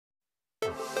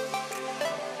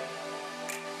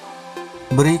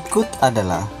Berikut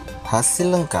adalah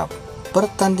hasil lengkap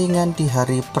pertandingan di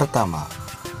hari pertama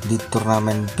di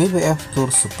turnamen BWF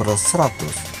Tour Super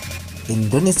 100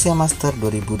 Indonesia Master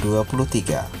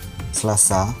 2023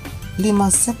 Selasa 5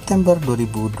 September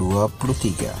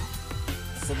 2023.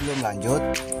 Sebelum lanjut,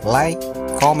 like,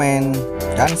 komen,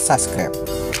 dan subscribe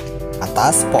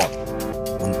atas spot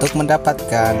untuk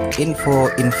mendapatkan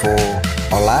info-info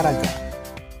olahraga.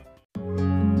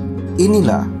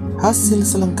 Inilah hasil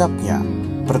selengkapnya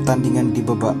pertandingan di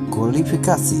babak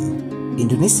kualifikasi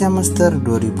Indonesia Master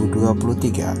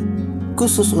 2023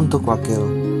 khusus untuk wakil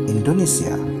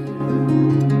Indonesia.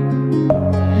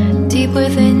 Deep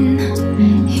within,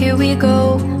 here we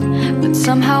go, but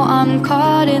somehow I'm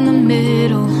caught in the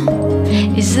middle.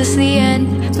 Is this the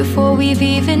end before we've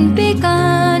even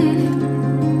begun?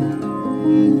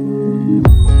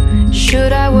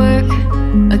 Should I work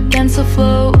against the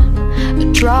flow? A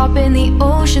drop in the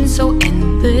ocean so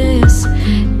endless,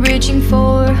 reaching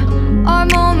for our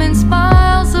moments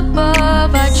miles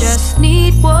above. I just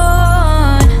need one.